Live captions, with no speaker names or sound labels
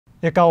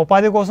ఇక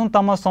ఉపాధి కోసం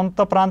తమ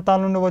సొంత ప్రాంతాల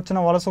నుండి వచ్చిన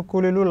వలస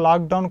కూలీలు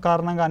లాక్డౌన్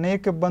కారణంగా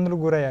అనేక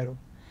ఇబ్బందులకు గురయ్యారు.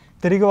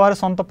 తిరిగి వారి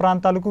సొంత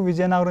ప్రాంతాలకు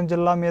విజయనగరం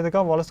జిల్లా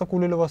మీదుగా వలస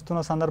కూలీలు వస్తున్న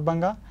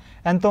సందర్భంగా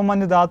ఎంతో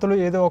మంది దాతలు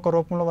ఏదో ఒక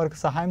రూపంలో వారికి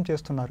సహాయం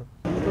చేస్తున్నారు.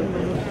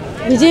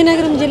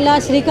 విజయనగరం జిల్లా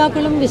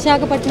శ్రీకాకుళం,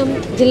 విశాఖపట్నం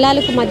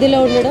జిల్లాలకు మధ్యలో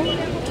ఉండడం,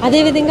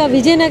 అదేవిధంగా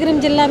విజయనగరం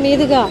జిల్లా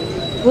మీదుగా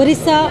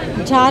ఒరిస్సా,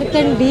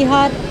 జార్ఖండ్,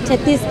 బీహార్,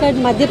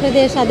 ఛత్తీస్గఢ్,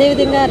 మధ్యప్రదేశ్,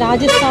 అదేవిధంగా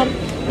రాజస్థాన్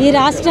ఈ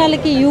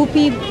రాష్ట్రాలకి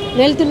యూపీ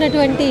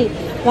వెళ్తున్నటువంటి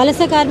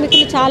వలస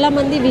కార్మికులు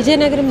చాలామంది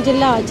విజయనగరం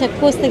జిల్లా చెక్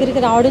పోస్ట్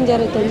దగ్గరికి రావడం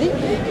జరుగుతుంది.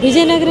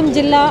 విజయనగరం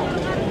జిల్లా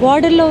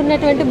బోర్డర్లో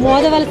ఉన్నటువంటి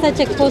మోదవలస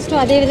చెక్ పోస్టు,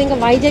 అదేవిధంగా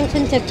Y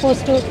junction check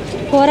post,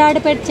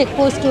 కోరాడపేట check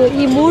post,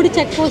 ఈ 3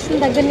 చెక్ పోస్టుల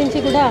దగ్గర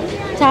నుంచి కూడా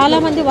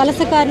చాలామంది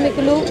వలస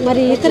కార్మికులు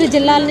మరి ఇతర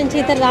జిల్లాల నుంచి,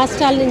 ఇతర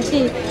రాష్ట్రాల నుంచి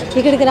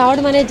ఇక్కడికి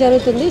రావడం అనేది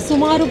జరుగుతుంది.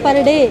 సుమారు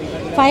పర్ డే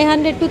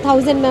 500 to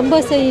 1000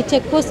 మెంబర్స్ ఈ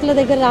చెక్ పోస్టుల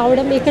దగ్గర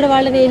రావడం, ఇక్కడ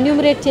వాళ్ళని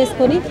ఎన్యూమరేట్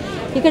చేసుకొని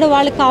ఇక్కడ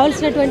వాళ్ళకి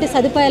కావాల్సినటువంటి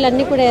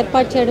సదుపాయాలన్నీ కూడా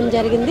ఏర్పాటు చేయడం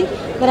జరిగింది.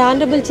 మరి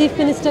ఆనరబుల్ చీఫ్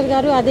మినిస్టర్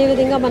గారు,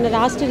 అదేవిధంగా మన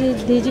రాష్ట్ర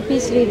డీజీపీ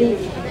శ్రీ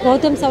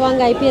గౌతమ్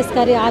సవాంగ్ ఐపీఎస్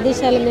గారి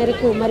ఆదేశాల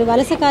మేరకు మరి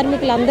వలస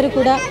కార్మికులందరూ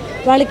కూడా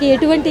వాళ్ళకి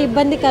ఎటువంటి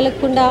ఇబ్బంది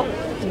కలగకుండా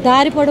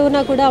దారి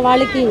పొడవునా కూడా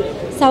వాళ్ళకి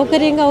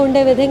సౌకర్యంగా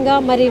ఉండే విధంగా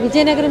మరి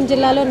విజయనగరం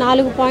జిల్లాలో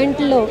 4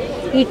 పాయింట్లలో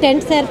ఈ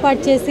టెంట్స్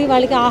ఏర్పాటు చేసి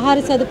వాళ్ళకి ఆహార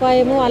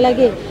సదుపాయము,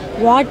 అలాగే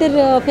వాటర్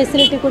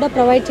ఫెసిలిటీ కూడా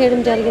ప్రొవైడ్ చేయడం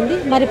జరిగింది.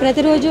 మరి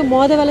ప్రతిరోజు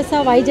మోదవలస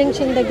వై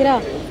జంక్షన్ దగ్గర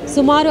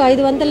సుమారు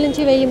 500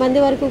 నుంచి 1000 మంది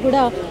వరకు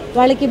కూడా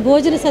వాళ్ళకి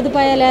భోజన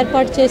సదుపాయాలు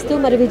ఏర్పాటు చేస్తూ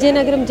మరి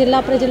విజయనగరం జిల్లా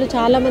ప్రజలు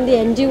చాలామంది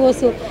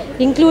ఎన్జిఓస్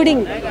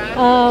ఇంక్లూడింగ్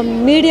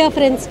మీడియా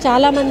ఫ్రెండ్స్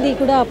చాలామంది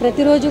కూడా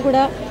ప్రతిరోజు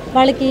కూడా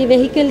వాళ్ళకి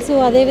వెహికల్స్,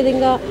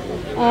 అదేవిధంగా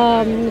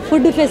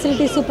ఫుడ్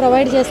ఫెసిలిటీస్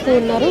ప్రొవైడ్ చేస్తూ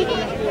ఉన్నారు.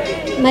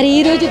 మరి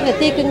ఈరోజు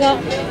ప్రత్యేకంగా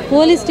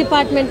పోలీస్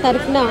డిపార్ట్మెంట్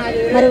తరఫున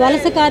మరి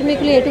వలస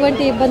కార్మికులు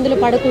ఎటువంటి ఇబ్బందులు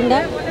పడకుండా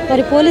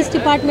మరి పోలీస్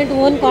డిపార్ట్మెంట్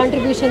ఓన్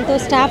కాంట్రిబ్యూషన్తో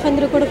స్టాఫ్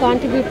అందరూ కూడా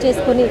కాంట్రిబ్యూట్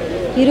చేసుకొని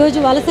ఈరోజు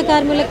వలస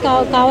కార్మికులకు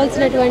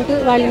కావాల్సినటువంటి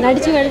వాళ్ళు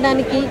నడిచి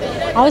వెళ్ళడానికి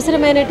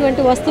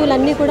అవసరమైనటువంటి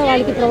వస్తువులన్నీ కూడా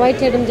వాళ్ళకి ప్రొవైడ్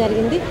చేయడం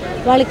జరిగింది.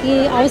 వాళ్ళకి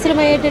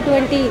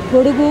అవసరమయ్యేటటువంటి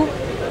గొడుగు,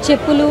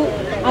 చెప్పులు,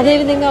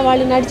 అదేవిధంగా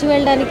వాళ్ళు నడిచి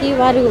వెళ్ళడానికి,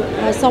 వారు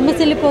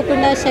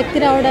సొమ్మసిల్లిపోకుండా శక్తి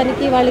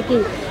రావడానికి వాళ్ళకి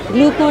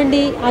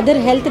గ్లూకోండి,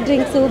 అదర్ హెల్త్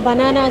డ్రింక్స్,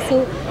 బనానాసు,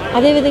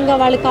 అదేవిధంగా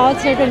వాళ్ళకి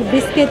కావాల్సినటువంటి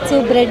బిస్కెట్స్,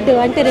 బ్రెడ్,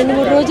 అంటే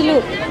 2-3 రోజులు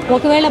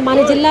ఒకవేళ మన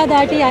జిల్లా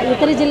దాటి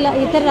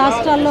ఇతర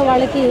రాష్ట్రాల్లో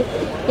వాళ్ళకి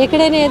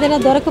ఎక్కడైనా ఏదైనా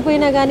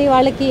దొరకపోయినా కానీ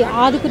వాళ్ళకి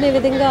ఆదుకునే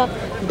విధంగా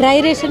డ్రై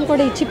రేషన్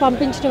కూడా ఇచ్చి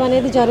పంపించడం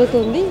అనేది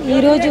జరుగుతుంది.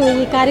 ఈరోజు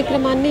ఈ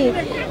కార్యక్రమాన్ని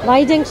వై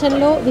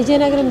జంక్షన్లో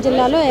విజయనగరం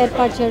జిల్లాలో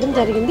ఏర్పాటు చేయడం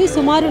జరిగింది.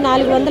 సుమారు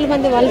 400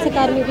 మంది వలస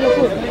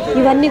కార్మికులకు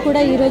ఇవన్నీ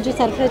కూడా ఈరోజు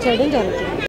సరఫరా చేయడం జరుగుతుంది.